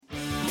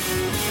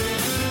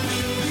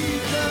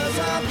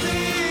I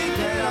think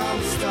that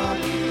I'm stuck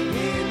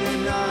in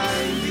the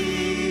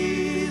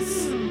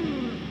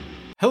 90s.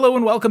 Hello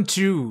and welcome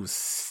to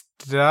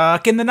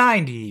Stuck in the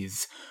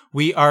 90s.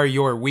 We are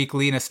your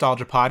weekly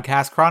nostalgia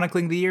podcast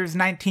chronicling the years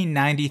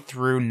 1990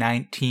 through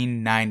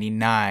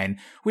 1999.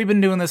 We've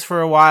been doing this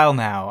for a while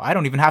now. I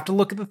don't even have to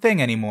look at the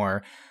thing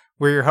anymore.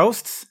 We're your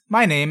hosts.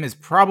 My name is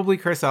probably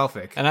Chris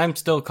Elphick. And I'm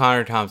still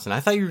Connor Thompson. I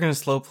thought you were going to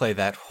slow play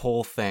that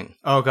whole thing.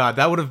 Oh god,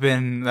 that would have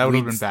been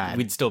bad.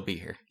 We'd still be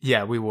here.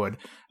 Yeah, we would.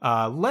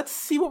 Let's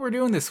see what we're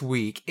doing this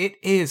week. It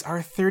is our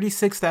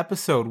 36th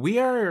episode.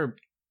 We're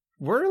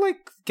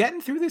like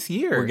getting through this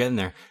year. We're getting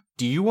there.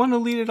 Do you want to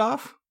lead it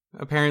off?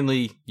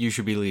 Apparently, you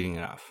should be leading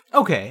it off.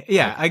 Okay,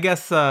 yeah, I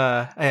guess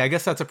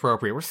that's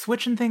appropriate. We're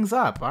switching things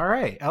up. All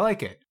right, I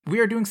like it.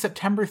 We are doing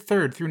September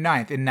 3rd through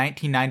 9th in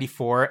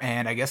 1994,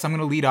 and I guess I'm going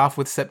to lead off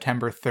with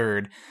September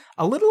 3rd.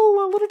 A little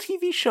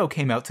TV show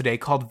came out today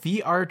called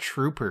VR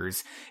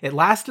Troopers. It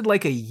lasted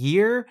like a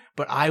year,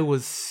 but I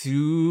was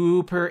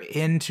super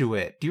into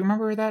it. Do you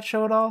remember that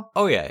show at all?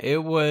 Oh yeah,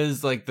 it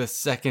was like the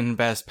second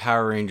best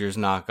Power Rangers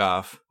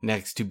knockoff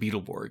next to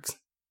Beetleborgs.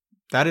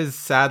 That is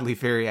sadly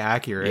very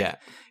accurate. Yeah.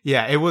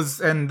 Yeah, it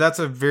was, and that's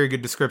a very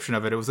good description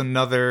of it. It was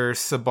another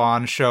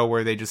Saban show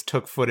where they just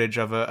took footage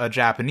of a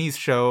Japanese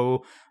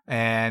show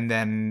and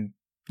then,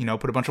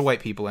 put a bunch of white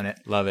people in it.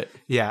 Love it.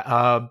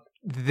 Yeah,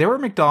 there were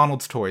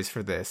McDonald's toys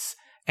for this,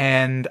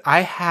 and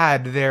I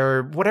had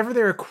whatever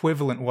their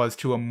equivalent was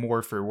to a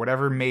morpher,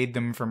 whatever made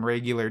them from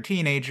regular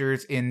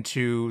teenagers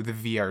into the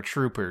VR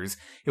Troopers.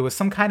 It was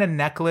some kind of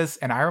necklace,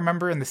 and I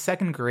remember in the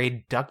second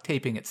grade duct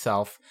taping it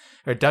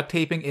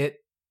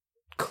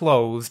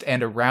closed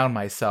and around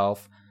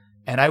myself,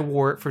 and I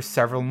wore it for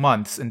several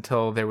months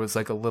until there was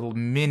like a little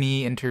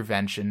mini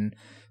intervention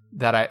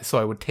so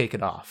I would take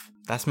it off.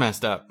 That's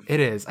messed up.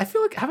 It is. I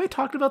feel like, have I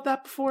talked about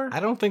that before?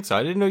 I don't think so.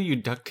 I didn't know you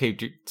duct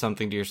taped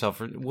something to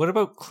yourself. What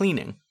about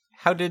cleaning?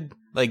 How did,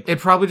 It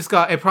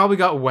probably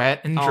got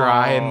wet and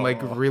dry and like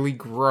really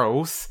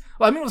gross.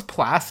 Well, I mean, it was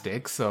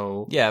plastic,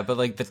 so... Yeah, but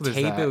like the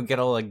tape, it would get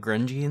all like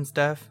grungy and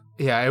stuff.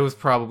 Yeah, it was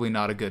probably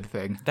not a good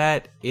thing.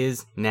 That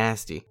is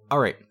nasty. All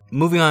right,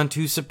 moving on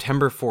to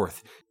September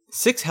 4th.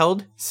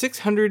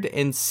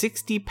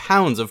 660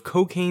 pounds of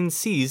cocaine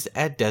seized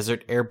at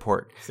Desert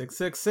Airport.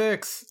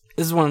 666.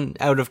 This is one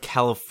out of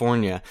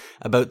California.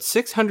 About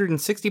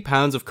 660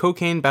 pounds of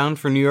cocaine bound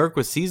for New York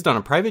was seized on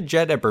a private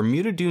jet at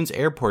Bermuda Dunes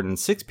Airport, and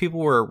 6 people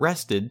were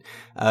arrested,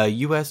 a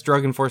U.S.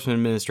 Drug Enforcement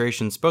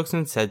Administration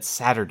spokesman said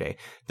Saturday.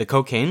 The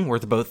cocaine,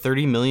 worth about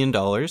 $30 million,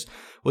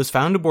 was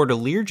found aboard a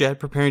Learjet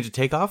preparing to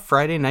take off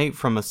Friday night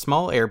from a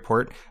small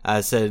airport,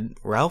 said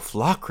Ralph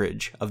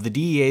Lockridge of the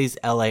DEA's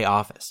LA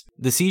office.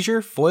 The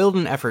seizure foiled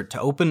an effort to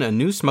open a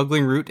new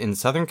smuggling route in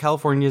Southern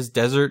California's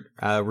desert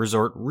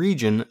resort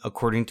region,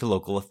 according to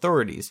local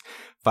authorities.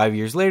 5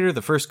 years later,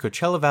 the first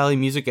Coachella Valley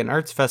Music and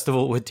Arts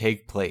Festival would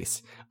take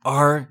place.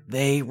 Are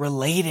they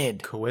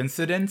related?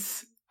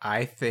 Coincidence?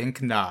 I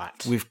think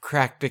not. We've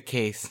cracked a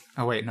case.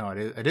 Oh wait, no,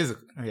 it is.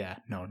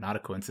 No, not a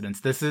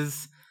coincidence. This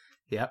is,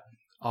 yep.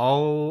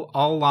 All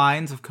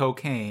lines of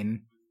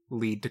cocaine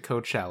lead to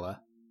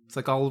Coachella. It's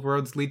like all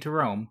roads lead to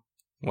Rome.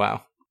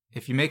 Wow.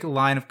 If you make a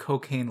line of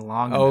cocaine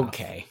long enough.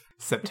 Okay.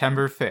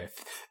 September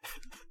 5th.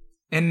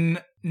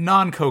 In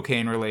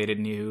non-cocaine related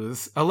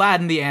news,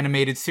 Aladdin the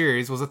animated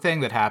series was a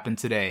thing that happened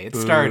today. It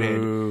started.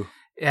 Ooh.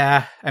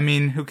 Yeah, I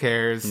mean, who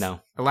cares?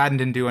 No. Aladdin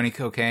didn't do any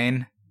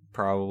cocaine.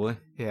 Probably.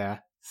 Yeah.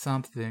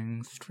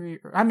 Something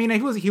street. I mean,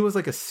 he was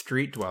like a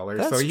street dweller,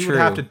 That's so you true.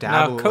 would have to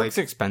dabble. No, coke's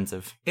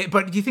expensive.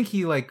 But do you think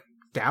he like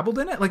dabbled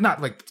in it? Like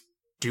not like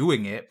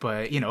doing it,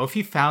 but if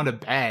he found a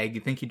bag,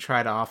 you think he'd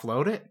try to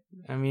offload it?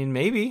 I mean,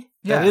 maybe.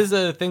 Yeah. That is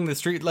a thing the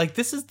street... Like,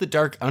 this is the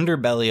dark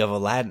underbelly of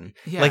Aladdin.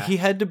 Yeah. Like, he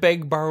had to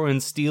beg, borrow,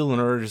 and steal in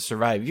order to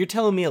survive. You're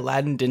telling me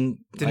Aladdin didn't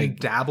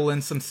dabble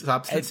in some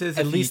substances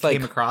at if least, he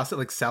came across it,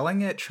 like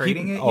selling it,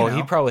 trading it?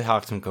 He probably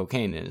hawked some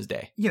cocaine in his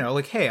day.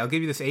 Like, hey, I'll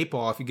give you this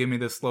 8-ball if you give me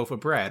this loaf of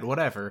bread,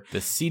 whatever. The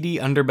seedy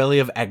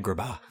underbelly of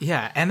Agrabah.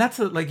 Yeah, and that's,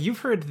 you've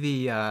heard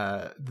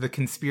the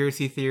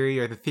conspiracy theory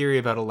or the theory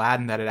about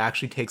Aladdin that it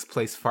actually takes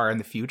place far in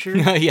the future?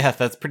 Yeah,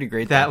 that's pretty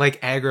great. That,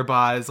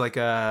 Agrabah is,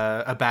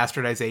 a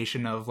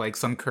bastardization of,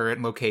 some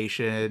current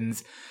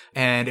locations,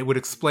 and it would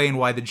explain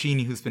why the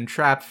genie who's been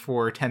trapped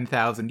for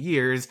 10,000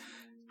 years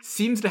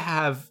seems to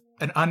have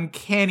an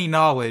uncanny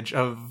knowledge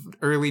of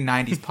early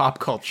 90s pop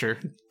culture.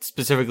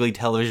 Specifically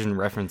television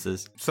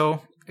references.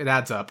 So, it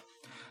adds up.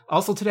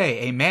 Also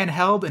today, a man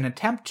held in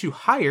attempt to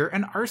hire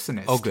an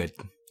arsonist. Oh, good.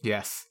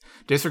 Yes.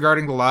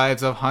 Disregarding the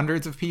lives of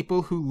hundreds of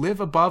people who live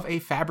above a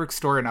fabric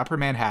store in Upper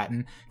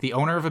Manhattan, the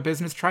owner of a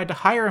business tried to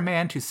hire a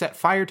man to set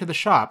fire to the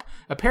shop,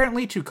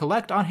 apparently to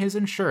collect on his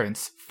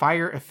insurance,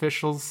 fire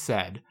officials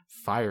said.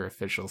 Fire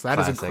officials. That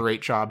Classic. Is a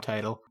great job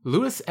title.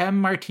 Louis M.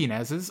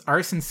 Martinez's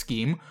arson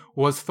scheme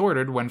was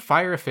thwarted when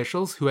fire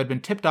officials who had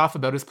been tipped off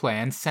about his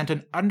plans sent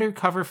an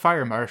undercover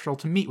fire marshal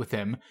to meet with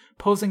him,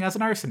 posing as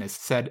an arsonist,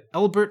 said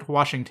Elbert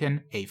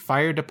Washington, a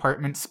fire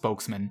department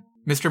spokesman.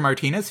 Mr.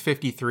 Martinez,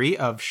 53,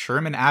 of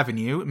Sherman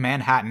Avenue,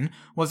 Manhattan,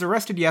 was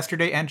arrested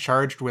yesterday and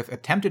charged with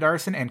attempted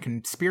arson and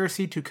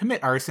conspiracy to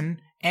commit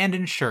arson and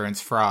insurance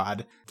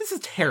fraud. This is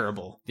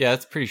terrible. Yeah,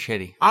 it's pretty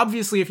shitty.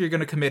 Obviously, if you're going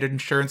to commit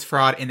insurance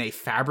fraud in a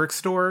fabric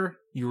store,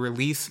 you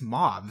release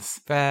moths.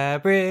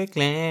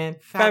 Fabricland.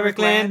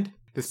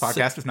 This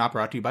podcast is not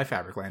brought to you by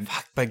Fabricland.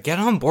 Fuck, but get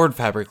on board,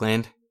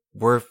 Fabricland.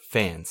 We're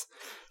fans.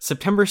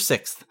 September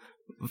 6th.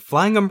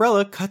 Flying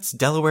umbrella cuts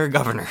Delaware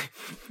governor.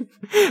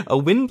 A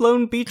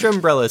windblown beach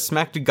umbrella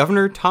smacked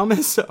Governor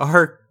Thomas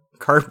R.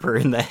 Carper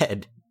in the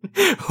head,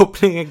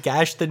 opening a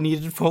gash that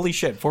needed, holy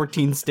shit,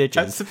 14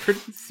 stitches. That's pretty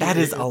serious. That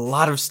is a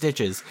lot of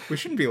stitches. We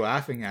shouldn't be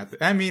laughing at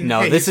that. I mean,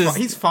 No, hey,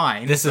 he's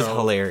fine. This is so,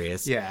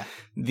 hilarious. Yeah.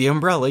 The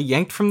umbrella,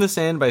 yanked from the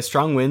sand by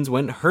strong winds,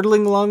 went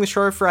hurtling along the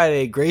shore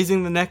Friday,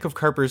 grazing the neck of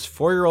Carper's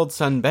 4-year-old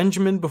son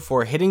Benjamin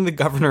before hitting the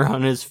governor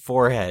on his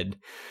forehead.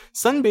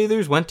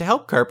 Sunbathers went to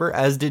help Carper,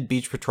 as did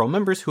Beach Patrol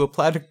members who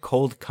applied a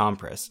cold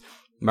compress.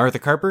 Martha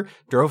Carper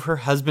drove her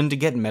husband to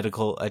get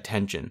medical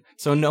attention.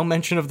 So no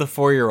mention of the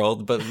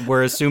 4-year-old, but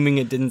we're assuming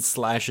it didn't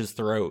slash his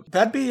throat.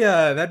 That'd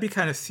be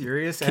kind of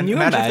serious. Can and you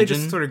imagine if they imagine?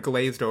 just sort of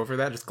glazed over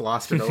that, just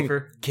glossed it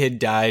over? Kid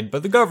died,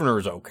 but the governor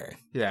was okay.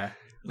 Yeah.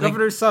 Like-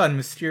 Governor's son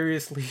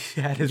mysteriously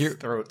had his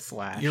throat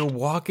slashed. You're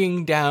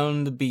walking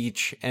down the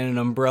beach and an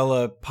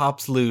umbrella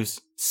pops loose,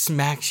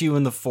 smacks you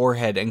in the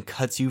forehead, and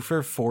cuts you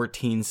for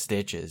 14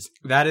 stitches.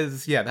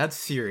 That's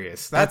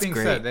serious. That That's being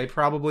great. said, they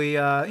probably,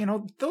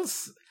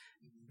 those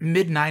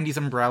mid-90s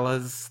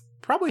umbrellas,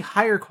 probably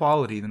higher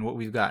quality than what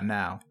we've got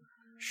now.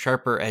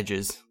 Sharper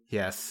edges.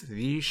 Yes,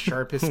 the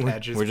sharpest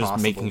edges We're just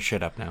possible. making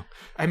shit up now.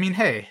 I mean,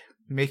 hey,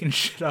 making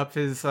shit up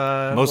is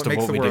Most what of makes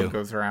what the we world do.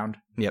 goes around.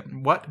 Yep.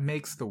 What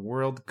makes the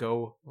world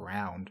go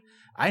round?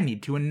 I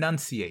need to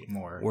enunciate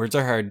more. Words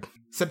are hard.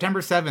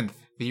 September 7th,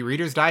 the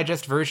Reader's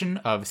Digest version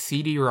of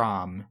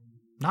CD-ROM.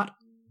 Not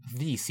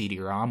the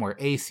CD-ROM or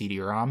a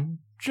CD-ROM,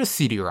 just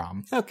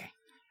CD-ROM. Okay.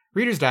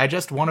 Reader's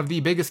Digest, one of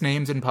the biggest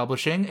names in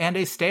publishing and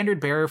a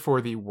standard bearer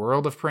for the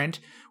world of print,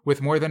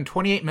 with more than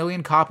 28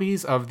 million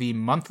copies of the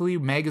monthly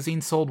magazine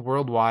sold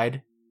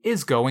worldwide,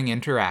 is going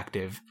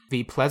interactive.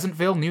 The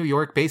Pleasantville, New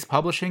York-based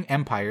publishing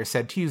empire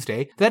said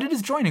Tuesday that it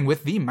is joining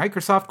with the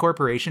Microsoft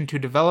Corporation to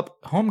develop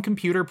home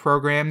computer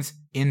programs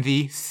in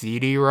the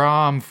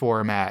CD-ROM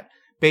format,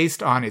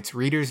 based on its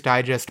Reader's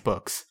Digest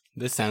books.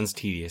 This sounds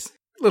tedious.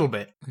 Little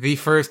bit. The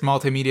first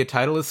multimedia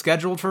title is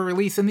scheduled for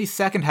release in the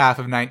second half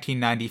of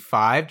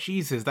 1995.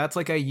 Jesus, that's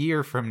like a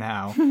year from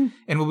now.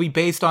 And will be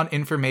based on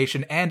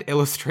information and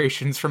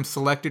illustrations from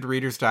selected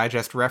Reader's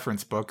Digest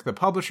reference book, the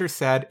publisher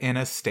said in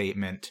a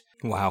statement.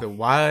 Wow. The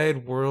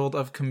wide world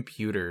of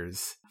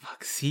computers.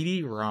 Fuck,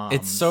 CD-ROMs.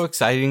 It's so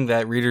exciting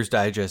that Reader's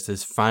Digest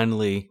is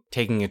finally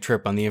taking a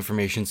trip on the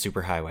information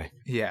superhighway.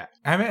 Yeah.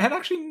 I mean, and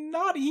actually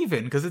not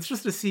even, because it's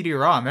just a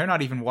CD-ROM. They're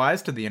not even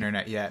wise to the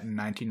internet yet in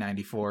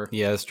 1994.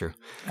 Yeah, that's true.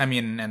 I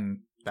mean, and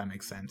that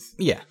makes sense.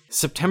 Yeah.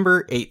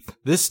 September 8th.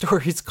 This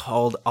story's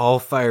called All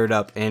Fired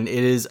Up, and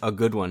it is a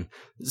good one.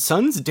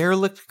 Son's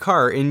derelict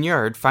car in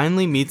yard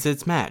finally meets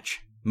its match.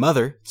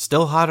 Mother,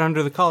 still hot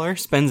under the collar,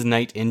 spends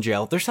night in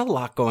jail. There's a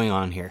lot going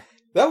on here.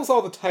 That was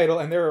all the title,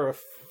 and there are a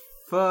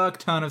fuck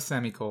ton of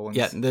semicolons.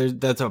 Yeah,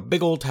 that's a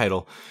big old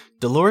title.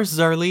 Dolores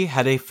Zarley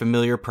had a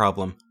familiar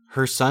problem.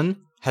 Her son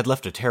had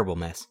left a terrible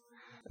mess.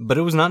 But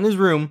it was not in his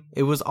room.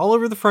 It was all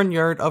over the front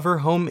yard of her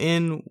home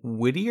in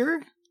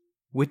Whittier?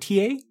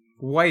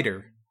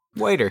 Whiter.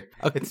 Whiter.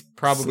 It's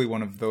probably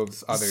one of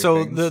those other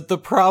So things. the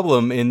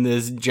problem in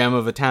this gem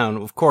of a town,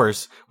 of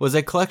course, was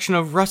a collection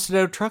of rusted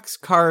out trucks,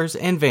 cars,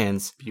 and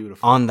vans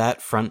Beautiful. on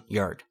that front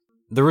yard.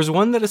 There was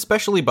one that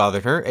especially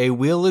bothered her, a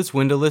wheelless,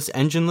 windowless,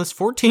 engineless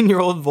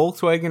 14-year-old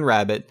Volkswagen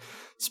Rabbit,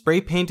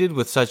 spray painted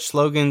with such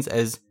slogans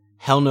as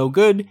 "Hell no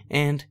good"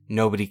 and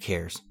 "Nobody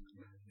cares."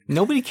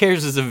 Nobody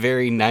cares is a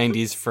very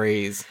 90s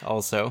phrase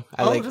also.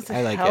 I like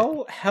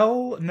it.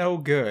 Hell no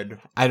good.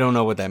 I don't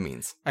know what that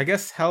means. I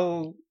guess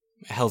hell's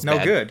no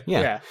bad. good.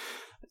 Yeah.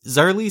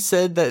 Zarley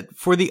said that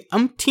for the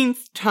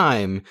umpteenth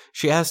time,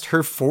 she asked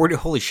her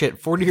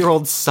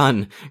 40-year-old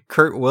son,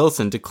 Kurt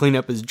Wilson, to clean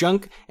up his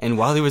junk, and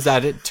while he was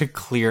at it, to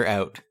clear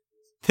out.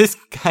 This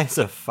guy's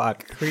a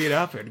fuck. Clean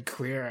up and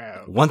clear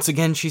out. Once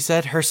again, she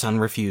said, her son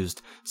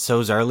refused.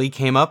 So Zarley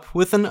came up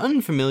with an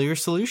unfamiliar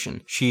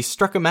solution. She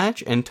struck a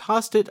match and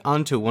tossed it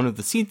onto one of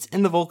the seats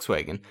in the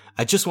Volkswagen.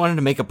 I just wanted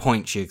to make a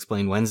point, she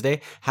explained Wednesday,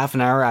 half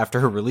an hour after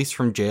her release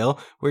from jail,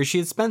 where she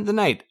had spent the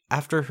night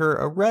after her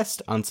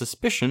arrest on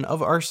suspicion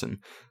of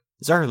arson.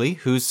 Zarley,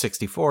 who's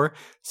 64,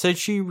 said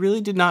she really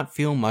did not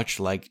feel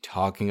much like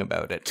talking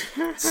about it.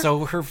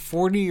 So her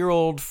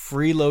 40-year-old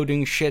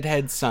freeloading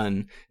shithead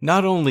son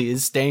not only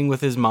is staying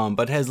with his mom,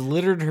 but has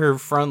littered her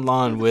front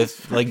lawn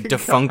with, like,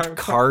 defunct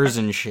cars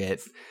and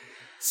shit.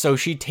 So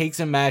she takes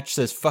a match,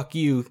 says, fuck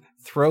you,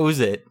 throws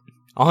it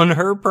on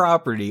her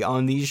property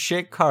on these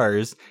shit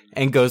cars,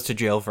 and goes to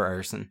jail for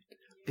arson.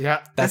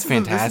 Yeah. That's this is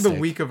fantastic. the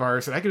week of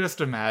arson. I can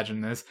just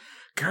imagine this.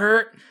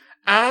 Kurt,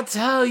 I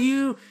tell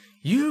you,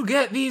 you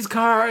get these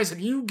cars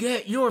and you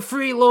get your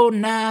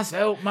freeloading ass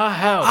out my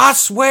house. I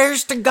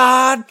swears to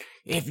God,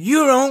 If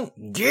you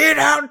don't get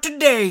out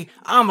today,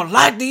 I'ma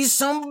light these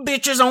some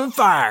bitches on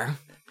fire.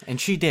 And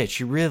she did.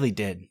 She really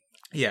did.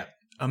 Yeah,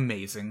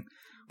 amazing.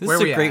 This Where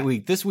is we a great at?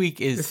 week. This week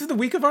This is the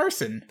week of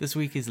arson. is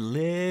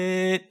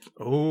lit.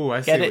 Oh,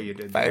 I see Get what it? you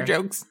did Fire there.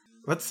 jokes.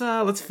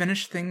 Let's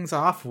finish things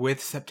off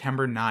with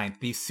September 9th,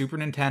 the Super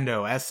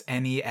Nintendo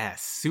SNES,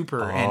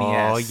 Super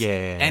Oh, NES,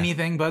 yeah.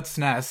 anything but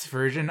SNES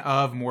version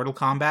of Mortal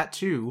Kombat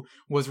 2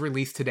 was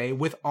released today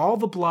with all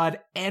the blood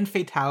and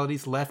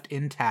fatalities left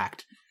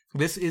intact.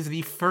 This is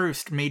the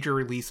first major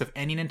release of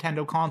any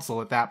Nintendo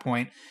console at that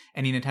point,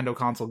 any Nintendo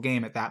console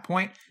game at that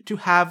point, to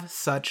have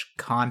such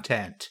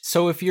content.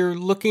 So if you're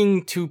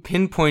looking to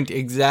pinpoint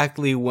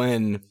exactly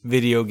when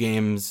video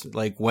games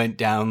like went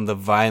down the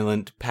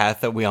violent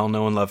path that we all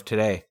know and love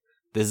today,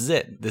 this is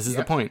it. This is the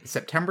Yep. point.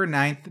 September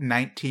 9th,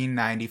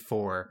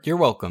 1994. You're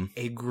welcome.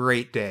 A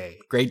great day.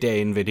 Great day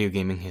in video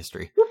gaming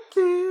history.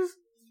 Please.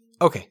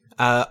 Okay.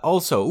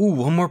 Also,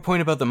 one more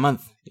point about the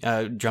month.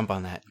 Jump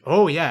on that.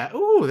 Oh yeah.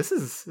 Ooh, this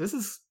is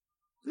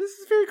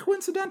very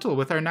coincidental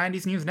with our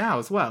 90s news now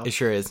as well. It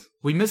sure is.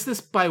 We missed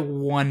this by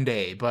one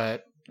day,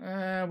 but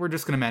we're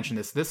just going to mention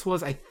this. This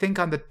was, I think,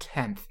 on the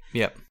 10th.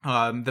 Yep.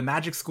 The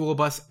Magic School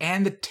Bus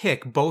and the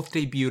Tick both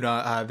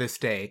debuted this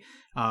day.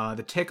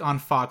 The Tick on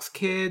Fox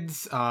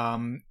Kids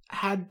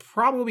had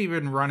probably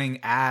been running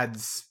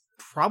ads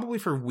probably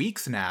for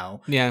weeks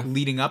now, Yeah.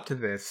 leading up to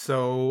this.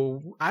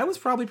 So I was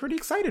probably pretty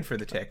excited for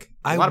the Tick.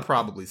 A I- lot of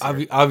probablys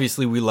here.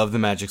 Obviously, we love the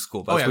Magic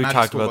School Bus. Oh, yeah, We've Magic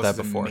talked School about Bus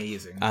that is before.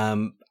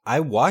 amazing. I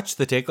watched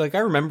the Tick. Like, I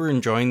remember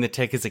enjoying the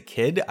Tick as a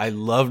kid. I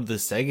loved the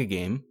Sega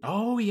game.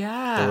 Oh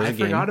yeah, There was I a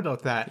game. forgot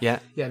about that. Yeah.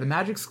 Yeah, the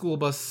Magic School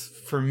Bus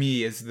for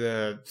me is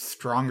the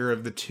stronger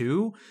of the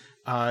two,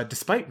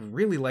 despite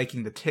really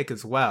liking the Tick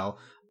as well.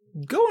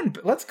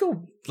 Let's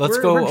go.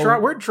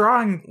 We're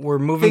drawing We're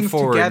moving things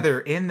forward. together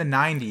in the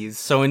 90s.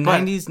 So in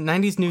But-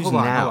 90s news hold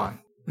on, now. hold on.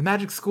 The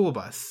Magic School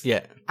Bus.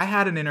 Yeah. I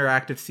had an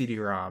interactive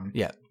CD-ROM.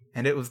 Yeah.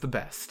 And it was the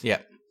best. Yeah.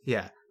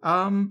 Yeah.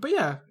 But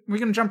yeah, we're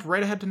gonna jump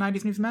right ahead to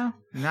 90s news now.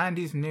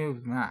 90s news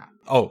now.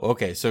 Oh,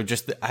 okay. So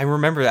I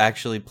remember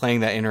actually playing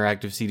that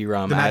interactive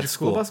CD-ROM The at Magic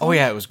School school. Bus Oh one?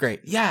 yeah, it was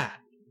great. Yeah,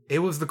 it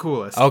was the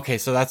coolest. Okay,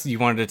 so you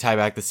wanted to tie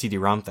back the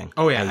CD-ROM thing.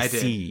 Oh yeah, I did.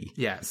 see.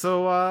 Yeah,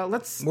 so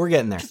let's We're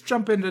getting there. just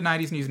jump into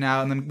 90s news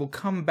now, and then we'll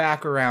come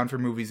back around for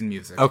movies and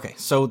music. Okay,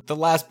 so the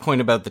last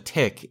point about the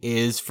Tick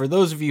is, for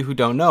those of you who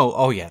don't know,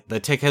 oh yeah, the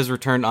Tick has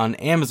returned on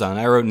Amazon.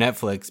 I wrote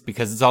Netflix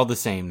because it's all the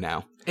same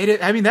now.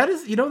 I mean, that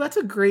is, that's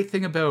a great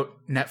thing about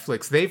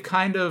Netflix. They've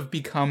kind of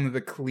become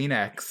the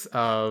Kleenex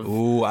of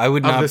Ooh, I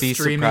would of not the be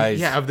streaming, surprised.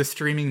 yeah, of the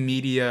streaming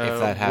media If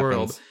that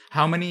world. happens.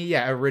 How many,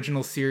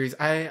 original series?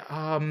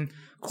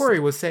 Corey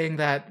was saying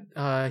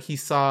that he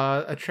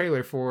saw a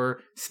trailer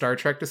for Star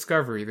Trek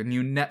Discovery, the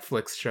new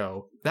Netflix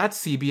show.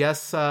 That's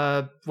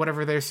CBS,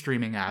 whatever their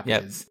streaming app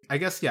Yep. is. I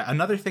guess,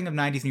 another thing of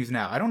 90s news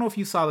now. I don't know if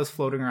you saw this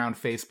floating around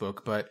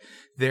Facebook, but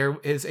there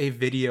is a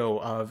video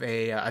of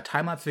a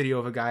time-lapse video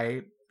of a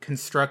guy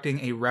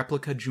constructing a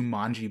replica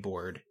Jumanji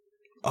board.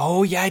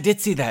 Oh yeah, I did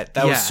see that.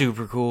 That was Yeah.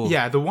 super cool.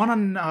 Yeah, the one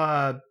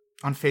on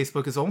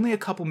Facebook is only a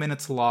couple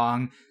minutes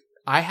long.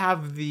 I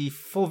have the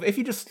full. If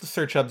you just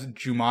search up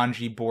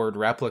Jumanji board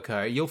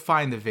replica, you'll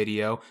find the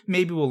video.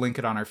 Maybe we'll link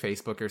it on our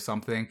Facebook or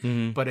something.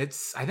 Mhm. But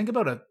it's, I think,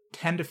 about a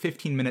 10 to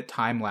 15 minute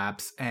time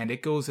lapse, and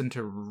it goes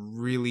into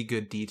really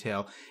good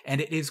detail.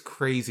 And it is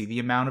crazy the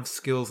amount of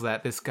skills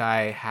that this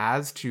guy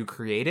has to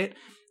create it: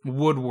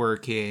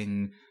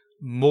 woodworking,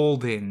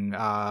 molding,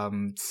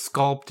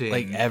 sculpting.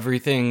 Like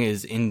everything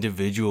is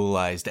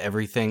individualized.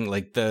 Everything,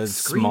 like the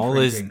Screen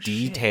smallest printing,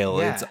 shit, detail,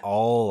 yeah. it's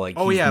all like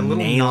Oh he's yeah, little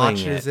nailing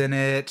notches it. in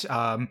it.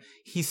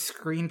 He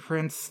screen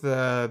prints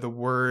the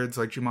words,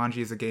 like Jumanji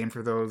is a game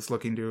for those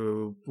looking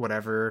to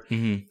whatever.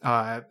 Mhm.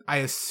 I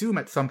assume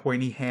at some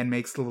point he hand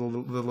makes the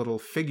little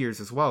figures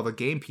as well, the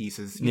game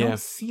pieces. You Yeah. don't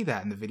see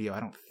that in the video, I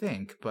don't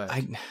think, but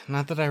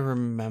Not that I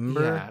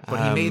remember. yeah.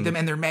 But he made them,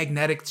 and they're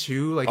magnetic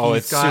too. Like Oh,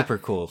 he's it's got, super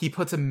cool. He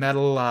puts a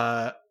metal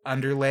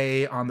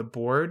underlay on the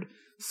board,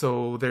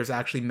 so there's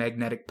actually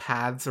magnetic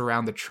paths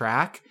around the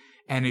track.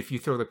 And if you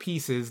throw the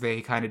pieces,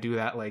 they kind of do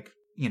that, like,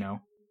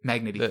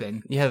 magnety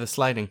thing. Yeah, the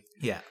sliding.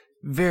 Yeah.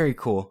 Very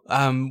cool.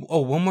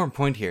 One more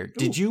point here.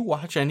 Did you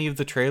watch any of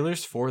the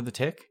trailers for The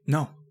Tick?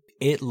 No.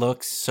 It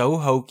looks so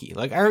hokey.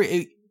 Like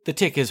The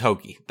Tick is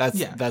hokey.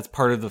 That's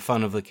part of the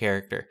fun of the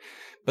character.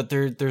 But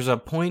there's a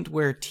point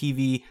where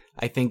TV,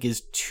 I think,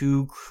 is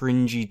too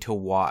cringy to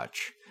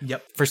watch.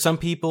 Yep. For some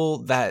people,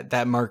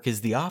 that mark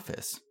is The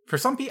Office. For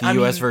some people,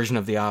 The US version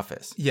of The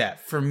Office. Yeah.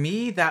 For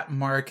me, that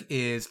mark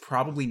is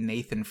probably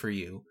Nathan For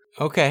You.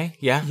 Okay,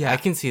 yeah, Yeah. I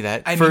can see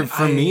that. I For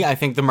mean, me, I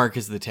think the mark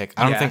is The Tick.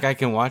 I don't Yeah. think I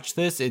can watch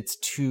this. It's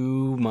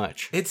too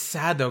much. It's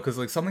sad though, because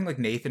like something like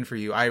Nathan For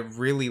You, I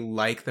really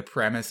like the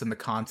premise and the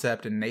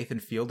concept, and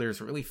Nathan Fielder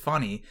is really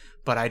funny,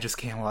 but I just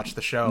can't watch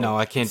the show. No,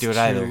 I can't do it It's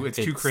either. It's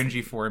too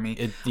cringy for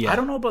me. Yeah. I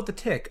don't know about The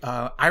Tick.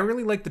 I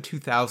really like the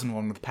 2000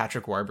 one with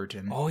Patrick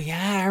Warburton. Oh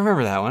yeah, I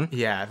remember that one.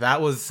 Yeah, that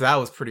was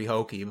pretty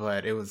hokey,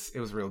 but it was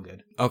real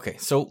good. Okay,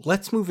 so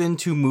let's move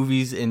into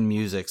movies and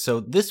music. So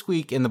this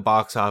week in the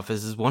box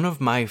office is one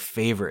of my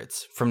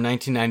favorites from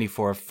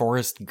 1994,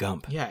 Forrest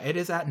Gump. Yeah, it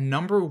is at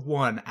number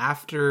 1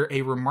 after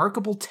a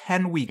remarkable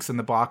 10 weeks in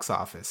the box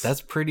office.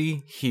 That's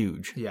pretty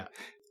huge. Yeah.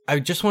 I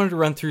just wanted to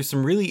run through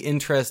some really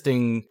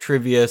interesting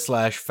trivia /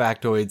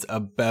 factoids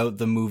about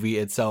the movie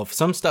itself.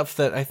 Some stuff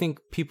that I think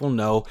people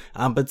know,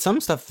 but some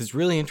stuff that's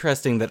really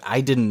interesting that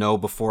I didn't know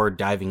before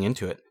diving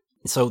into it.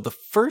 So the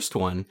first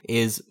one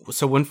is,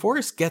 so when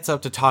Forrest gets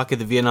up to talk at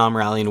the Vietnam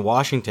rally in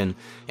Washington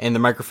and the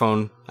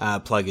microphone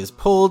plug is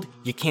pulled,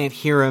 you can't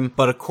hear him.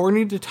 But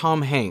according to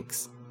Tom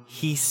Hanks,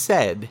 he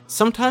said,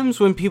 sometimes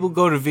when people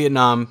go to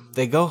Vietnam,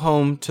 they go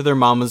home to their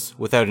mamas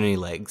without any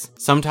legs.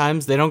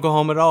 Sometimes they don't go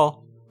home at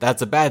all.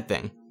 That's a bad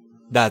thing.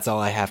 That's all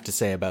I have to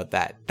say about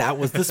that. That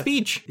was the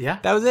speech. Yeah.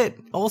 That was it.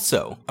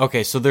 Also,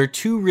 okay, so there are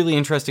 2 really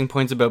interesting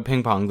points about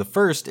ping pong. The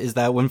first is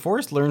that when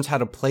Forrest learns how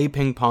to play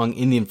ping pong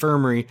in the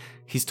infirmary,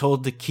 he's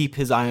told to keep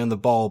his eye on the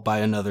ball by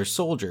another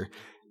soldier.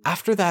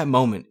 After that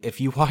moment, if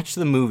you watch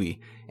the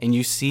movie and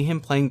you see him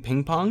playing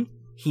ping pong,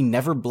 he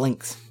never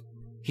blinks.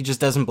 He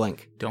just doesn't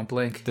blink. Don't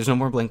blink. There's no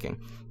more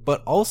blinking.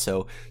 But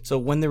also, so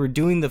when they were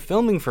doing the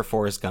filming for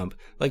Forrest Gump,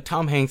 like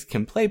Tom Hanks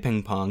can play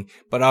ping pong,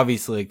 but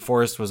obviously like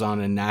Forrest was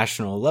on a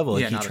national level.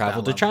 Like, Yeah, he not at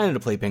traveled to that China to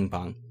play ping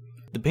pong.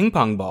 The ping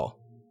pong ball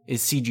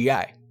is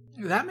CGI.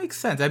 That makes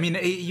sense. I mean,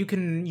 you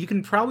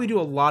can probably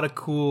do a lot of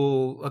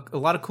cool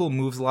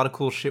moves, a lot of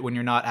cool shit when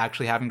you're not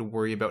actually having to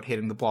worry about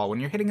hitting the ball. When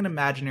you're hitting an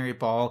imaginary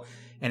ball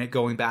and it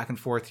going back and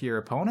forth to your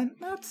opponent,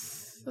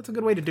 that's a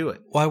good way to do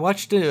it. Well, I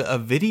watched a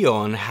video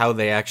on how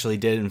they actually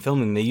did it in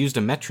filming. They used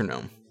a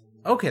metronome.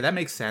 Okay, that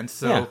makes sense.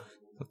 So Yeah.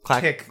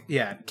 Clack.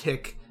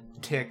 tick,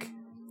 tick.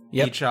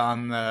 Yep. Each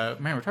on the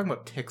man. We're talking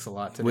about ticks a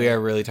lot today. We are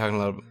really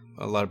talking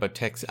a lot about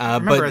ticks.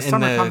 Remember, but as in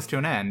summer the, comes to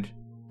an end,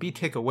 be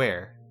tick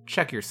aware.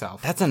 Check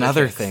yourself. that's for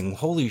another ticks. thing.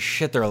 Holy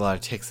shit, there are a lot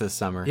of ticks this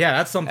summer. Yeah,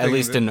 that's something. At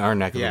least that- in our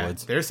neck of the yeah,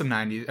 woods. there's some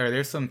 90s, or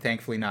there's some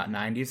thankfully not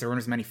 90s. There weren't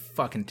as many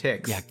fucking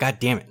ticks. Yeah, god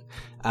damn it.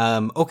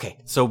 Okay,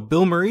 so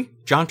Bill Murray,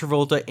 John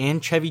Travolta,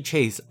 and Chevy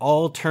Chase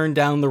all turned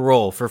down the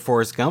role for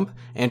Forrest Gump,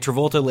 and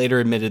Travolta later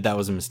admitted that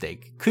was a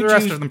mistake. The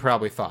rest of them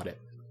probably thought it.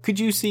 Could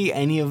you see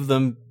any of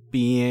them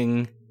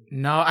being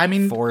No, I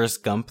mean,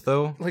 Forrest Gump,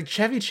 though? like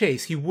Chevy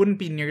Chase, he wouldn't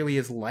be nearly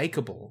as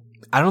likable.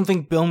 I don't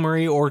think Bill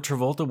Murray or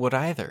Travolta would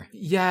either.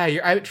 Yeah,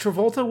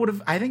 Travolta would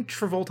have. I think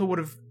Travolta would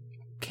have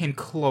came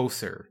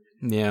closer.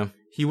 Yeah.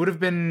 He would have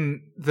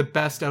been the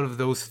best out of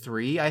those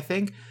 3, I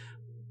think.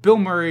 Bill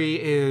Murray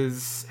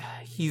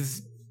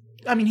he's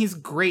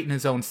great in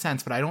his own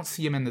sense, but I don't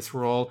see him in this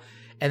role.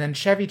 And then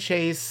Chevy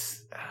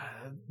Chase,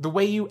 the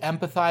way you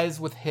empathize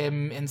with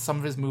him in some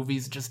of his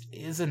movies just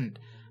isn't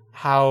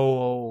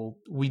how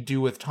we do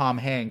with Tom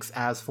Hanks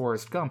as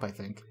Forrest Gump, I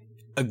think.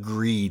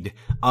 Agreed.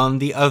 On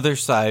the other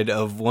side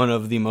of one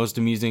of the most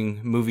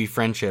amusing movie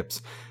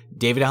friendships,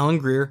 David Alan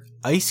Grier,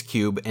 Ice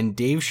Cube, and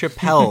Dave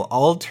Chappelle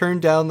all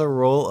turned down the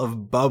role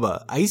of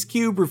Bubba. Ice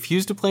Cube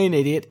refused to play an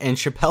idiot, and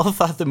Chappelle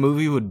thought the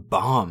movie would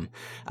bomb.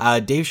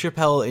 Dave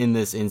Chappelle, in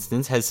this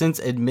instance, has since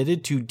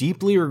admitted to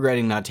deeply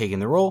regretting not taking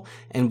the role,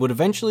 and would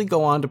eventually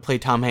go on to play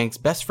Tom Hanks'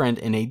 best friend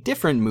in a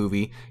different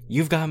movie,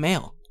 You've Got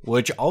Mail,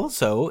 which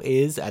also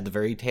is, at the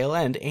very tail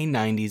end, a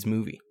 90s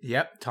movie.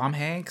 Yep, Tom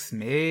Hanks,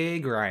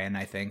 Meg Ryan,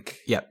 I think.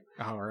 Yep.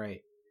 All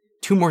right.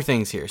 2 more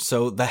things here.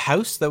 So the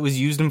house that was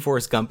used in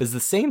Forrest Gump is the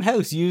same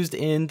house used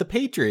in The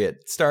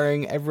Patriot,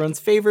 starring everyone's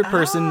favorite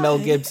person, Mel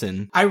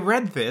Gibson. I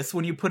read this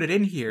when you put it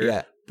in here,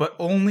 Yeah. but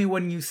only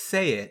when you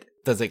say it.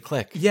 Does it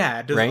click?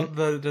 Yeah, does Right?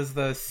 does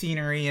the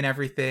scenery and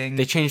everything.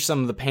 They changed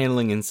some of the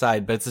paneling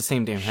inside, but it's the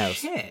same damn house,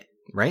 Shit.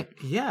 right?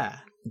 Yeah.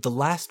 The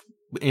last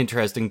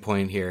interesting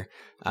point here.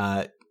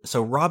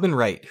 So Robin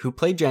Wright, who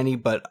played Jenny,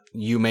 but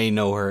you may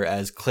know her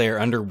as Claire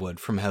Underwood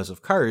from House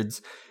of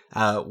Cards,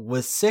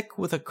 was sick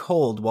with a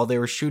cold while they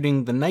were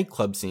shooting the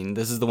nightclub scene.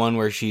 This is the one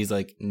where she's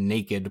like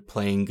naked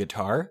playing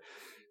guitar.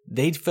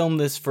 They'd filmed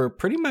this for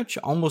pretty much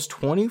almost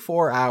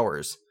 24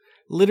 hours.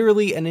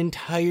 Literally an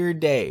entire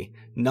day.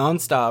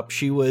 Nonstop,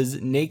 she was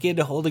naked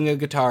holding a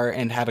guitar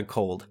and had a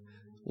cold.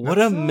 What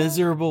That's, a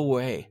miserable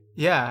way.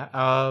 Yeah.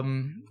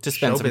 To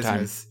spend show some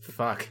time. business.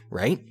 Fuck.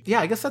 Right? Yeah,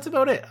 I guess that's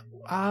about it.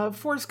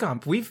 Forrest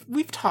Gump.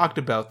 We've talked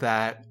about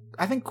that,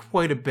 I think,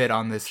 quite a bit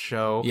on this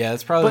show. Yeah,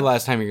 that's probably But- the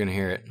last time you're going to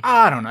hear it.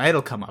 I don't know.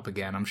 It'll come up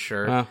again, I'm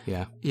sure.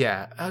 Yeah.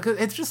 Yeah, 'cause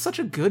it's just such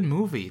a good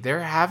movie.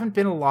 There haven't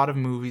been a lot of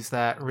movies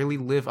that really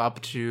live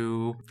up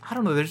to, I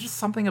don't know, there's just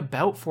something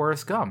about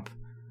Forrest Gump.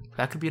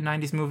 That could be a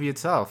 90s movie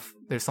itself.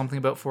 There's something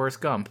about Forrest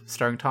Gump,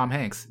 starring Tom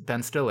Hanks,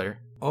 Ben Stiller.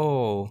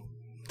 Oh,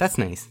 that's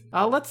nice.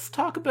 Let's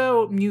talk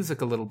about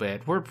music a little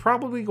bit. We're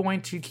probably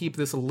going to keep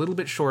this a little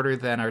bit shorter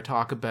than our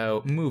talk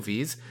about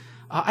movies.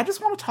 I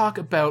just want to talk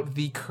about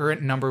the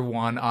current number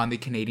 1 on the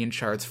Canadian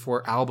charts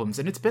for albums,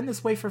 and it's been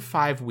this way for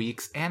 5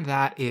 weeks, and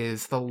that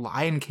is the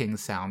Lion King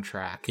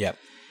soundtrack. Yep.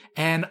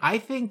 And I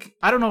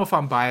don't know if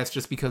I'm biased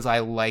just because I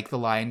like The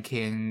Lion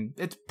King.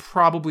 It's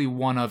probably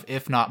one of,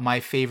 if not my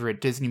favorite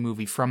Disney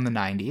movie from the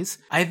 90s.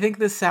 I think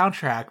this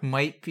soundtrack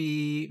might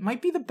be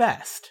the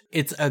best.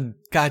 It's a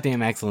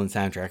goddamn excellent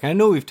soundtrack. I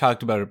know we've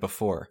talked about it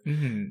before,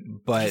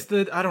 but Just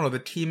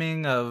the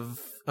teaming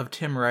of of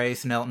Tim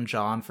Rice and Elton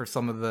John for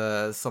some of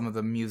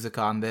the music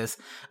on this.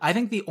 I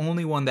think the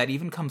only one that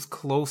even comes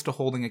close to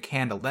holding a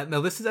candle.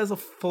 Now this is as a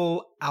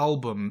full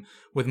album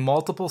with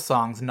multiple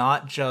songs,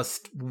 not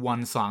just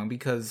one song,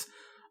 because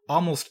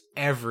almost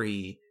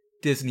every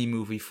Disney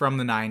movie from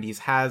the 90s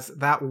has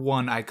that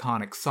one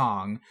iconic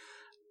song.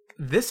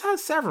 This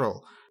has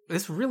several.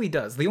 This really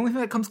does. The only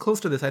thing that comes close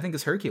to this, I think,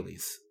 is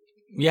Hercules.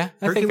 Yeah,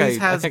 Hercules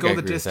has I Go the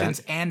agree with Distance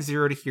that. and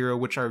Zero to Hero,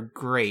 which are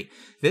great.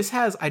 This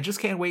has I Just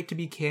Can't Wait to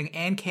Be King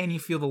and Can You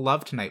Feel the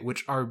Love Tonight,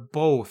 which are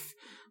both,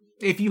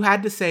 if you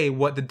had to say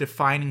what the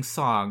defining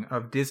song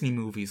of Disney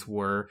movies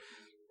were,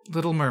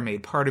 Little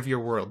Mermaid, Part of Your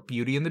World,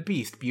 Beauty and the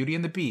Beast, Beauty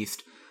and the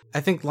Beast. I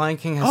think Lion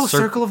King has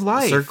Circle of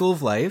Life. Circle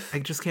of Life. I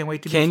Just Can't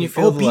Wait to Be Can King. You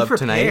Feel the Be Love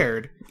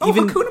Prepared. Tonight?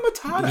 Even Even- Hakuna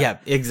Matata. Yeah,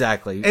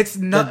 exactly. It's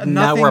nothing.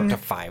 Now we're up to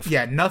 5.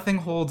 Yeah, nothing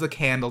holds a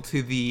candle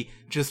to the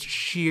just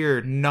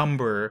sheer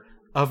number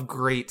of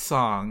great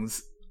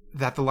songs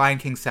that the Lion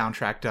King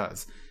soundtrack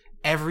does.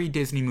 Every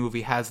Disney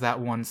movie has that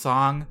one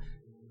song.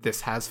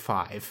 This has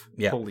 5.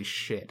 Yeah. Holy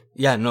shit.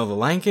 Yeah, no, the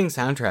Lion King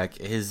soundtrack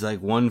is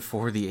like one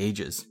for the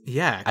ages.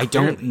 Yeah, I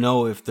don't clearly.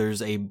 know if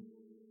there's a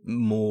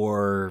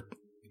more,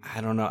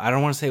 I don't know, I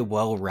don't want to say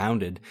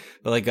well-rounded,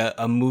 but like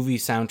a movie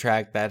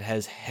soundtrack that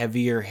has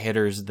heavier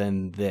hitters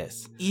than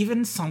this,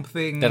 Even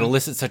something that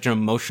elicits such an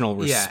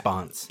emotional Yeah.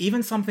 response.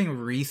 even something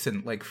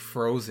recent like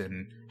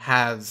Frozen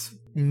has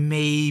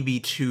maybe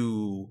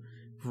 2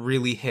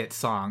 really hit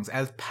songs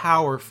as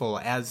powerful,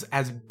 as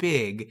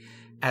big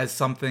as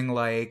something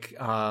like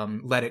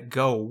Let It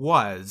Go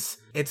was.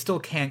 It still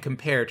can't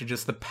compare to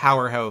just the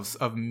powerhouse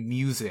of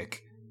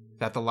music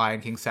that the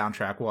Lion King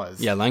soundtrack was.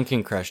 Yeah, Lion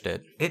King crushed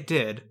it. It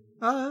did.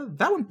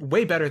 That one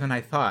way better than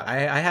I thought.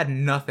 I had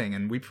nothing,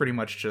 and we pretty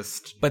much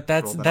just. But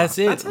that's rolled that off.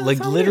 it. That's Like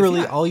how it is, literally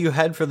yeah. all you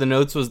had for the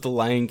notes was the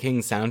Lion King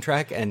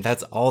soundtrack, and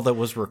that's all that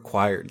was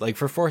required. Like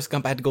for Forrest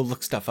Gump, I had to go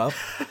look stuff up.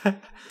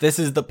 This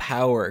is the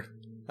power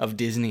of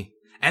Disney.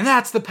 And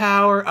that's the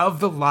power of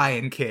the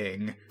Lion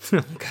King.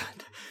 Oh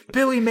God.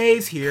 Billy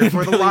Mays here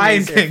for the Billy Lion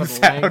Mays here King for the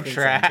Lion King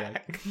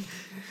soundtrack.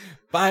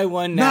 Buy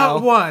one now.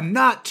 Not 1,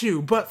 not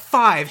 2, but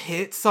 5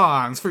 hit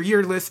songs for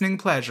your listening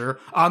pleasure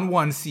on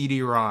one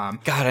CD-ROM.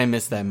 God, I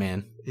miss that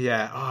man.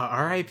 Yeah,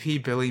 R.I.P.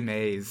 Billy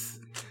Mays.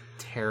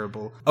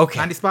 Terrible. Okay.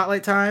 90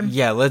 Spotlight time?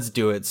 Yeah, let's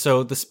do it.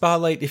 So the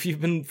spotlight, if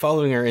you've been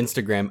following our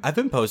Instagram, I've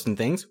been posting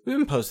things. We've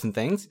been posting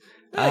things.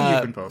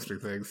 You've been posting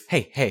things.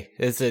 Hey,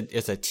 it's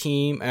a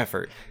team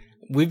effort.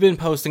 We've been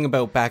posting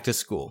about back to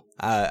school.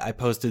 I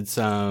posted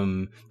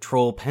some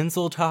troll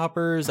pencil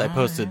toppers. I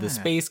posted the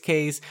space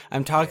case.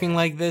 I'm talking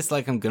like this,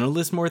 like I'm gonna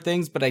list more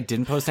things, but I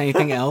didn't post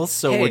anything else,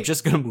 so Hey, we're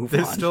just gonna move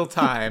There's on. still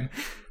time.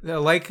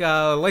 Like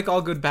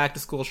all good back to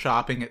school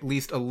shopping, at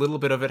least a little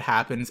bit of it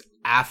happens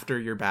after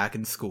you're back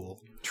in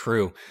school.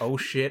 True. Oh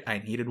shit, I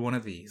needed one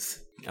of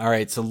these. All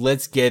right, so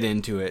let's get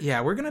into it. Yeah,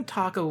 we're gonna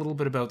talk a little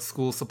bit about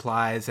school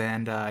supplies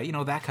and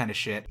that kind of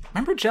shit.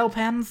 Remember gel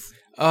pens?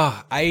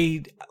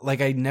 I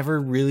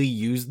never really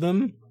used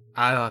them.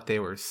 I thought they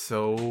were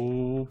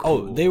so cool.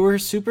 Oh, they were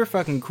super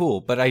fucking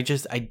cool, but I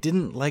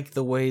didn't like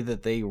the way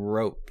that they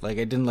wrote. Like,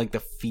 I didn't like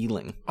the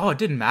feeling. Oh, it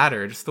didn't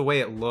matter, just the way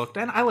it looked,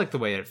 and I liked the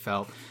way it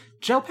felt.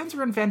 Gel pens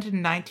were invented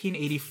in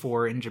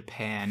 1984 in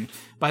Japan.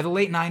 By the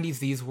late 90s,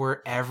 these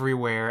were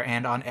everywhere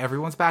and on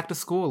everyone's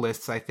back-to-school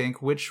lists, I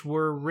think, which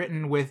were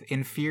written with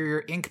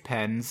inferior ink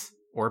pens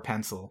or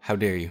pencil. How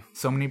dare you?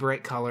 So many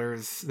bright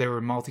colors. There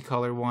were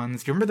multicolor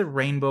ones. Do you remember the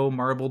rainbow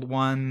marbled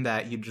one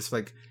that you just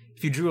like,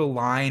 if you drew a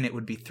line, it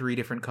would be 3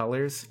 different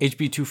colors?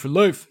 HB2 for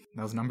life.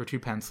 That was number 2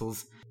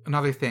 pencils.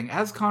 Another thing,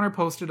 as Connor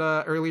posted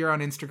earlier on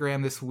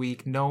Instagram this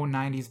week, no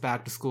 90s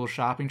back-to-school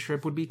shopping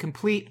trip would be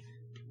complete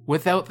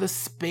without the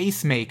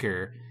Space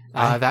Maker.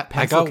 That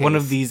pencil I got one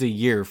case. of these a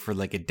year for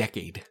like a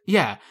decade.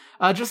 Yeah.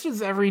 Just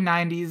as every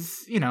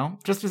 90s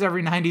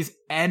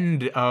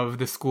end of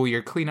the school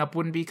year cleanup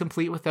wouldn't be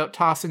complete without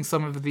tossing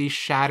some of the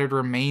shattered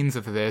remains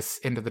of this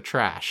into the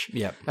trash.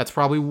 Yep. That's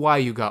probably why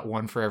you got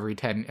one for every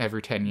 10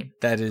 years.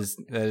 That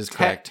is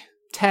correct.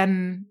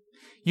 10,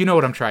 you know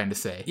what I'm trying to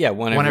say. Yeah,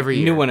 one every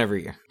year. New one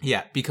every year.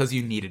 Yeah, because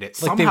you needed it.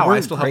 Like, they Somehow I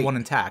weren't still great. have one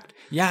intact.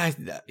 Yeah,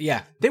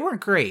 yeah. They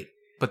weren't great,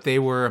 but they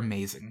were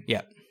amazing.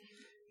 Yeah.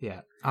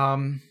 Yeah.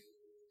 Want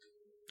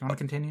to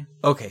continue?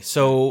 Okay,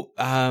 so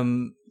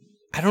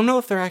I don't know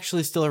if they're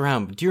actually still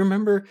around, but do you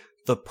remember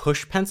the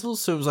push pencils?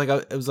 So it was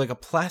like a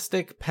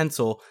plastic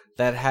pencil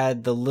that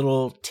had the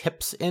little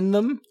tips in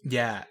them.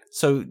 Yeah.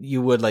 So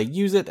you would like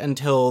use it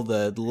until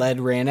the lead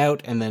ran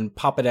out, and then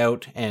pop it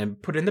out and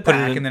Put it in the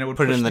back, and then it would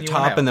put it push in the the new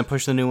one top, out. and then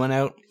push the new one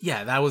out.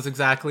 Yeah, that was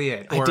exactly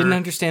it. I didn't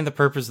understand the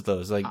purpose of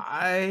those. Like,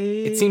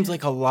 it seems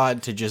like a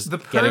lot to just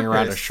getting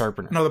around a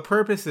sharpener. No, the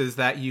purpose is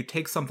that you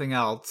take something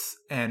else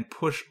and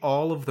push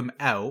all of them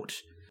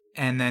out,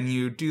 and then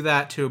you do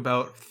that to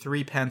about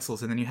 3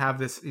 pencils, and then you have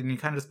this, and you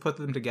kind of just put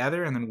them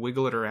together and then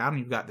wiggle it around, and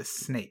you've got this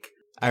snake.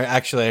 I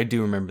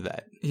do remember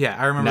that. Yeah,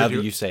 I remember. Now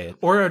that you say it.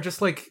 Or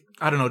just like,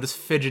 I don't know, just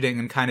fidgeting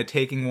and kind of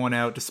taking one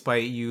out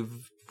despite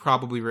you've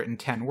probably written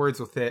 10 words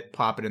with it,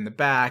 pop it in the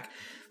back.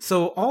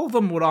 So all of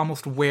them would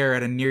almost wear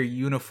at a near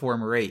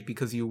uniform rate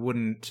because you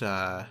wouldn't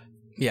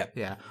Yeah.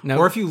 Yeah. No.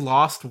 Or if you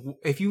lost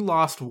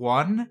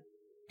one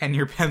and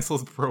your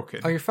pencil's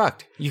broken. Oh, you're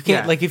fucked. You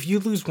can't, Yeah. like, if you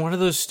lose one of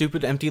those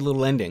stupid empty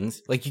little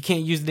endings, like, you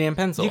can't use the damn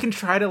pencil. You can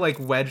try to like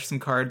wedge some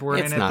cardboard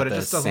It's in it, not but it the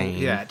just doesn't. same.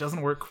 Yeah, it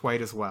doesn't work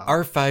quite as well.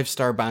 Are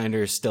 5-star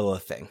binders still a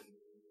thing?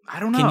 I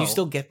don't know. Can you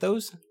still get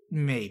those?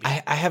 Maybe.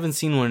 I haven't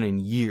seen one in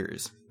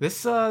years.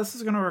 This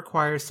is going to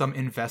require some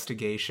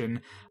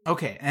investigation.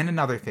 Okay, and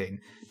another thing.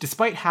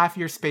 Despite half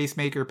your Space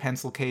Maker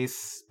pencil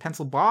case,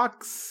 pencil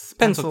box,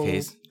 Pencil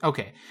case.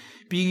 Okay,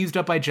 being used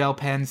up by gel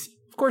pens,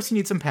 of course you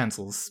need some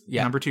pencils.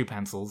 Yeah. Number 2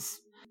 pencils.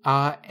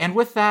 And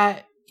with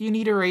that, you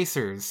need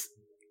erasers.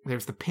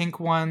 There's the pink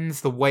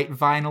ones, the white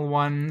vinyl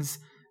ones,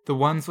 the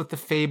ones with the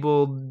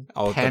fabled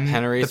Oh, the pen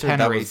eraser? The pen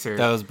that eraser.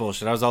 that was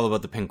bullshit. I was all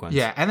about the pink ones.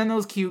 Yeah, and then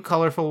those cute,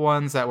 colorful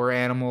ones that were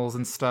animals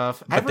and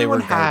stuff. But they were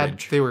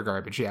garbage. They were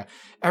garbage, yeah.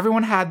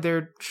 Everyone had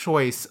their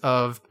choice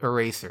of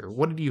eraser.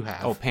 What did you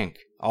have? Oh, pink.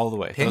 All the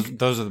way. Pink?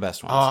 Those are the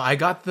best ones. Oh, I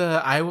got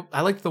I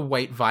liked the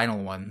white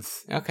vinyl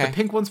ones. Okay. The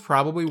pink ones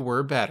probably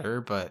were better,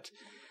 but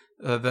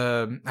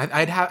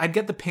I'd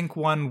get the pink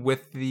one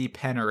with the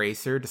pen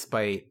eraser,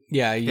 despite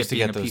yeah, I used to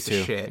being get a those piece of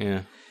too. shit.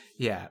 Yeah.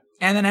 yeah.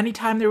 And then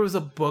anytime there was a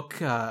book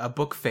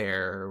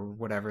fair or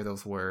whatever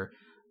those were,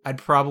 I'd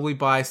probably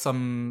buy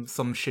some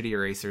shitty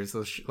erasers,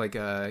 those like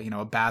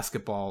a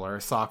basketball or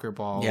a soccer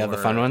ball. Yeah, the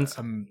or fun ones.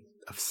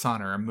 A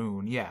sun or a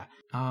moon. Yeah.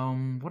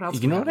 What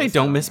else? You know we what have I listed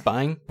don't on miss there?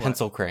 buying?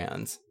 Pencil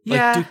crayons.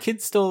 Yeah. Like, do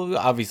kids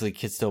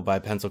still buy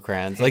pencil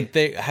crayons? Hey.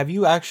 Like, have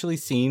you actually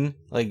seen,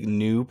 like,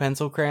 new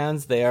pencil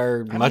crayons? They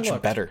are much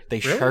looked. better. They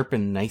Really?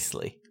 sharpen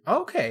nicely.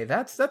 Okay,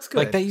 that's good.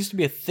 Like, that used to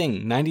be a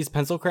thing. 90s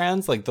pencil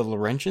crayons, like the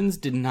Laurentians,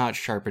 did not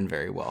sharpen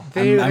very well.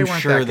 They I'm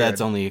weren't sure that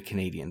that's good. only a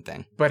Canadian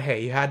thing. But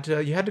hey, you had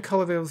to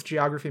color those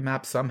geography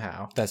maps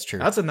somehow. That's true.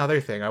 That's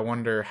another thing. I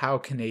wonder how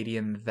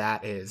Canadian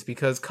that is,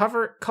 because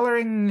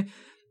coloring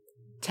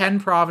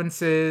 10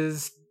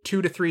 provinces,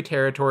 2 to 3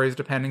 territories,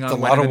 depending on It's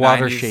a when lot in of the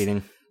water 90s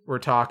shading. we're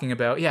talking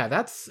about. Yeah,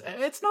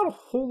 it's not a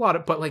whole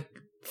lot, but like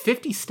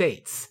 50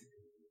 states.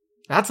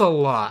 That's a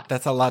lot.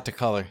 That's a lot to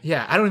color.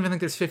 Yeah, I don't even think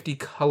there's 50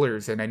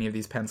 colors in any of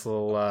these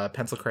pencil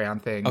crayon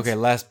things. Okay,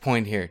 last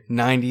point here.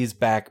 90s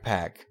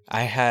backpack.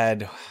 I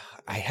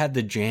had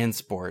the Jan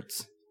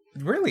Sports.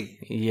 Really?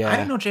 Yeah. I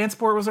didn't know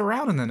JanSport was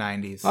around in the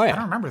 90s. Oh, yeah. I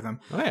don't remember them.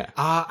 Oh, yeah.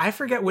 I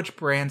forget which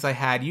brands I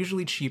had,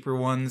 usually cheaper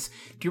ones.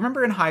 Do you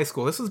remember in high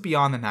school? This was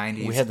beyond the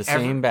 90s. We had the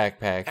same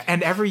backpack.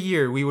 And every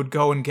year we would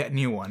go and get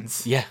new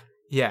ones. Yeah.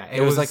 Yeah.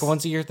 It was like a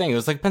once a year thing. It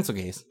was like pencil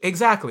case.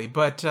 Exactly.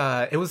 But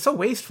it was so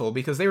wasteful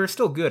because they were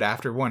still good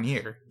after 1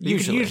 year. You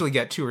could usually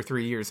get 2 or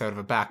 3 years out of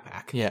a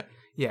backpack. Yeah.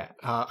 Yeah.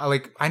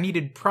 I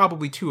needed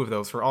probably 2 of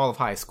those for all of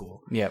high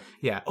school. Yep.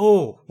 Yeah.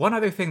 Oh, one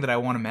other thing that I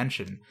want to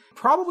mention.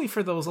 Probably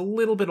for those a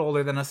little bit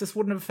older than us, this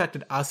wouldn't have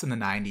affected us in the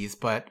 90s,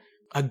 but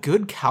a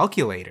good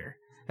calculator.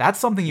 That's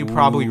something you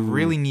probably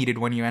really needed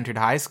when you entered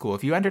high school.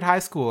 If you entered high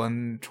school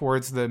and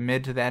towards the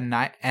mid to the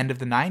end of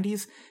the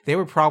 90s, they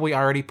were probably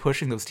already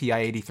pushing those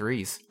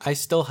TI-83s. I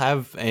still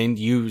have and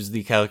use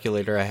the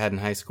calculator I had in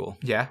high school.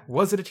 Yeah.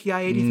 Was it a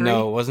TI-83?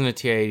 No, it wasn't a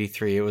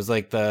TI-83. It was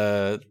like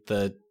the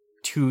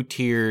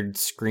 2-tiered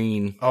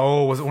screen.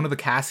 Oh, was it one of the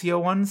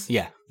Casio ones?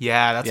 Yeah.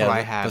 Yeah, that's what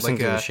I had. those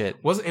things are the shit.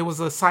 It was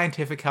a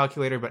scientific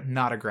calculator, but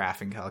not a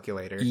graphing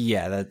calculator.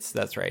 Yeah,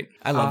 that's right.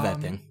 I love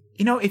that thing.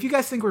 You know, if you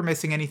guys think we're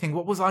missing anything,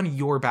 what was on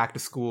your back to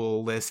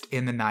school list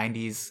in the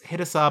 90s? Hit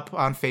us up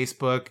on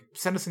Facebook,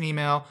 send us an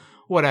email,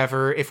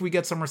 whatever. If we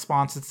get some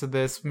responses to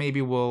this,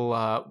 maybe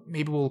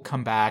we'll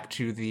come back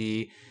to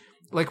the,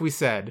 like we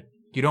said,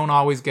 you don't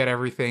always get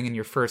everything in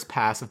your first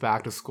pass of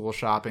back to school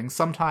shopping.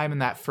 Sometime in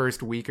that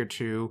first week or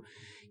two,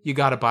 you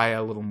got to buy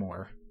a little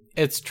more.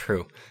 It's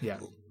true. Yeah.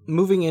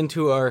 Moving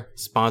into our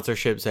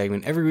sponsorship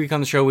segment. Every week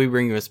on the show, we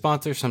bring you a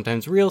sponsor,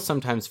 sometimes real,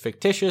 sometimes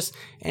fictitious,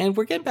 and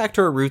we're getting back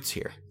to our roots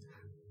here.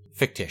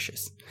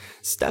 Fictitious.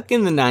 Stuck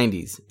in the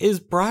 90s is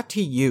brought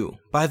to you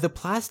by the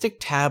plastic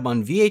tab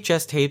on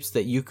VHS tapes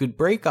that you could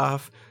break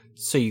off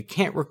so you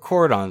can't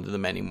record onto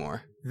them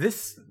anymore.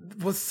 This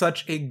was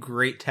such a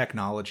great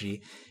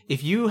technology.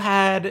 If you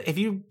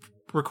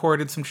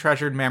recorded some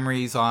treasured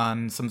memories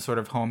on some sort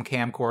of home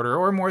camcorder,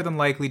 or more than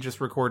likely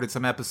just recorded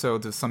some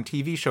episodes of some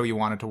TV show you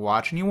wanted to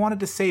watch, and you wanted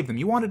to save them,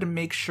 you wanted to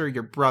make sure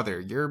your brother,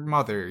 your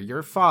mother,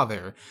 your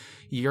father,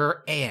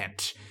 your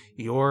aunt,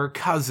 your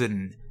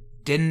cousin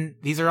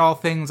these are all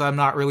things I'm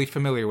not really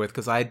familiar with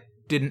because I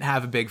didn't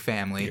have a big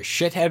family. Your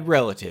shithead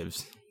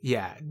relatives.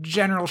 Yeah,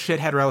 general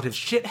shithead relatives,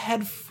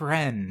 shithead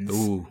friends.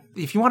 Ooh.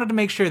 If you wanted to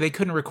make sure they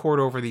couldn't record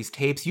over these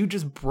tapes, you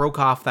just broke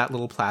off that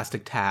little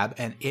plastic tab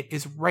and it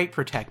is right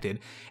protected.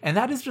 And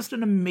that is just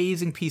an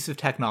amazing piece of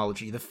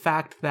technology. The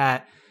fact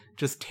that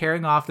just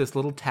tearing off this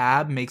little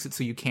tab makes it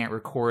so you can't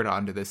record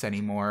onto this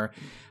anymore.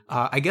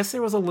 I guess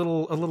there was a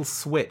little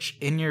switch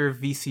in your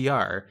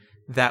VCR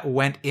that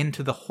went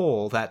into the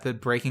hole that the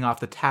breaking off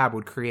the tab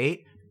would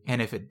create.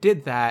 And if it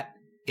did that,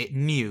 it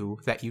knew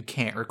that you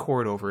can't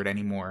record over it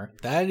anymore.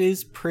 That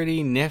is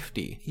pretty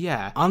nifty.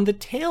 Yeah. On the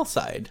tail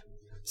side,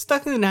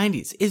 Stuck in the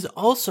 90s is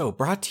also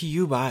brought to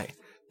you by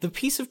the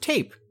piece of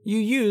tape you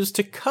used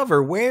to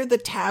cover where the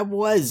tab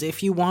was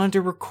if you wanted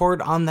to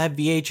record on that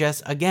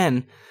VHS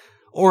again,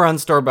 or on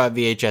store-bought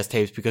VHS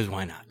tapes, because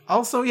why not?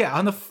 Also, yeah,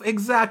 on the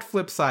exact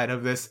flip side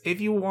of this,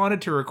 if you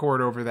wanted to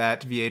record over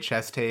that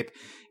VHS tape,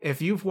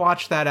 if you've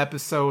watched that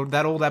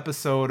old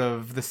episode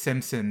of The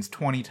Simpsons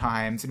 20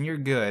 times and you're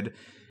good,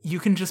 you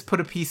can just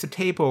put a piece of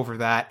tape over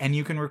that and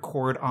you can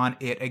record on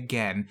it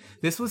again.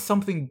 This was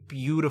something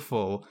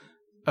beautiful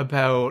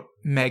about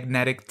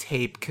magnetic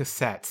tape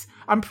cassettes.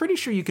 I'm pretty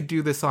sure you could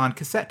do this on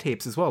cassette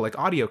tapes as well, like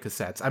audio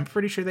cassettes. I'm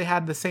pretty sure they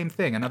had the same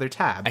thing, another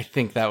tab. I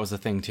think that was a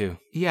thing too.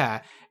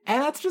 Yeah,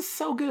 and that's just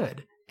so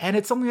good. And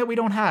it's something that we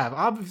don't have.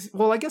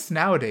 Well, I guess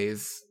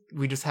nowadays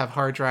we just have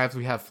hard drives,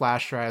 we have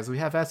flash drives, we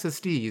have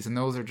SSDs, and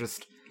those are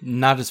just...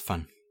 Not as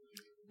fun.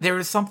 There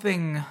is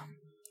something...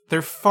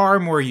 They're far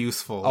more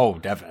useful. Oh,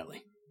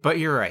 definitely. But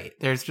you're right.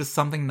 There's just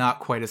something not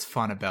quite as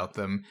fun about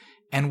them.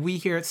 And we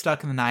here at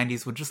Stuck in the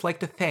 90s would just like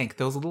to thank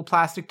those little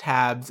plastic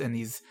tabs and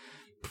these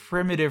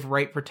primitive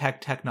write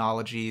protect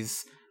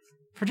technologies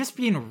for just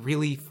being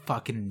really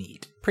fucking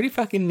neat. Pretty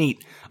fucking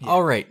neat. Yeah.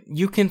 All right.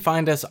 You can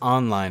find us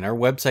online. Our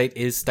website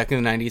is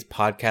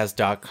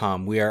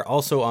stuckinthe90spodcast.com. We are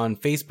also on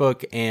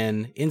Facebook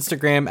and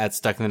Instagram at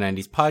Stuck in the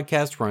 90s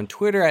Podcast. We're on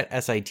Twitter at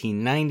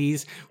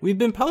SIT90s. We've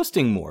been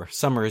posting more.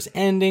 Summer is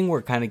ending.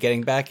 We're kind of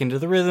getting back into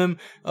the rhythm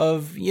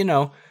of,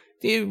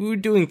 we're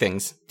doing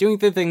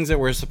the things that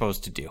we're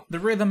supposed to do. The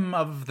rhythm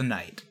of the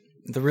night.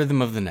 The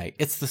rhythm of the night.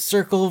 It's the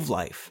circle of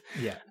life.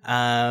 Yeah.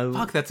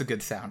 Fuck, that's a good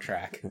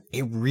soundtrack.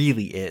 It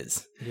really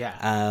is. Yeah.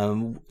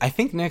 I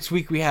think next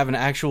week we have an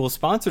actual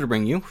sponsor to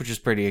bring you, which is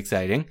pretty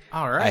exciting.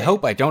 All right. I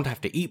hope I don't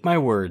have to eat my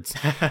words.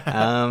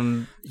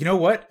 You know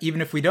what?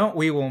 Even if we don't,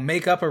 we will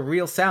make up a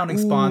real sounding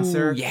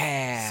sponsor. Ooh,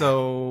 yeah.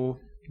 So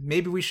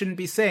maybe we shouldn't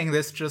be saying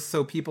this just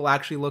so people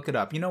actually look it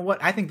up. You know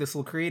what? I think this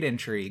will create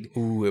intrigue.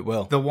 Ooh, it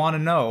will. They'll want to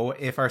know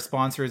if our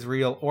sponsor is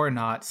real or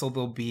not, so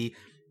they'll be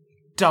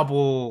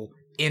double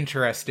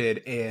interested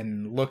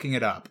in looking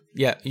it up.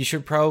 Yeah, you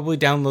should probably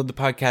download the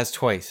podcast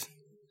twice.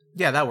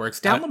 Yeah, that works.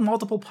 Download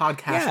multiple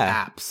podcast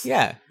apps.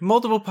 Yeah,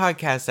 multiple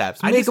podcast apps.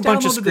 I Make a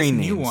bunch of downloaded screen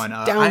this names. new one.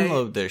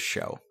 Download this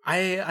show.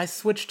 I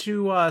switched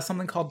to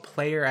something called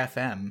Player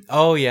FM.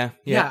 Oh yeah.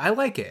 Yeah, I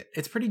like it.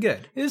 It's pretty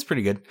good. It is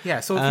pretty good.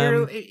 Yeah, so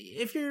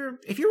if you're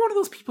one of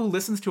those people who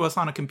listens to us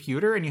on a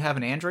computer and you have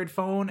an Android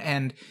phone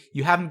and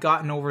you haven't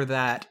gotten over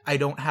that I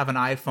don't have an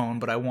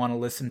iPhone but I want to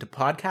listen to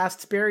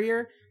podcasts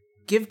barrier,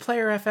 give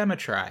Player FM a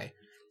try.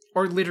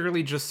 Or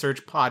literally just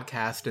search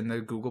podcast in the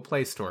Google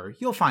Play Store.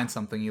 You'll find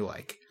something you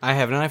like. I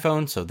have an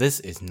iPhone, so this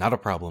is not a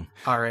problem.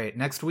 All right,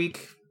 next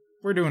week,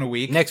 we're doing a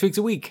week. Next week's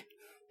a week.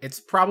 It's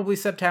probably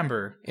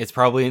September. It's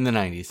probably in the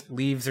 90s.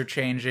 Leaves are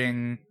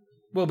changing.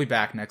 We'll be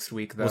back next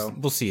week, though.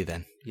 We'll see you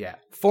then. Yeah.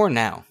 For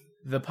now.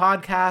 The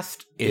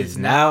podcast is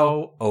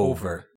now over.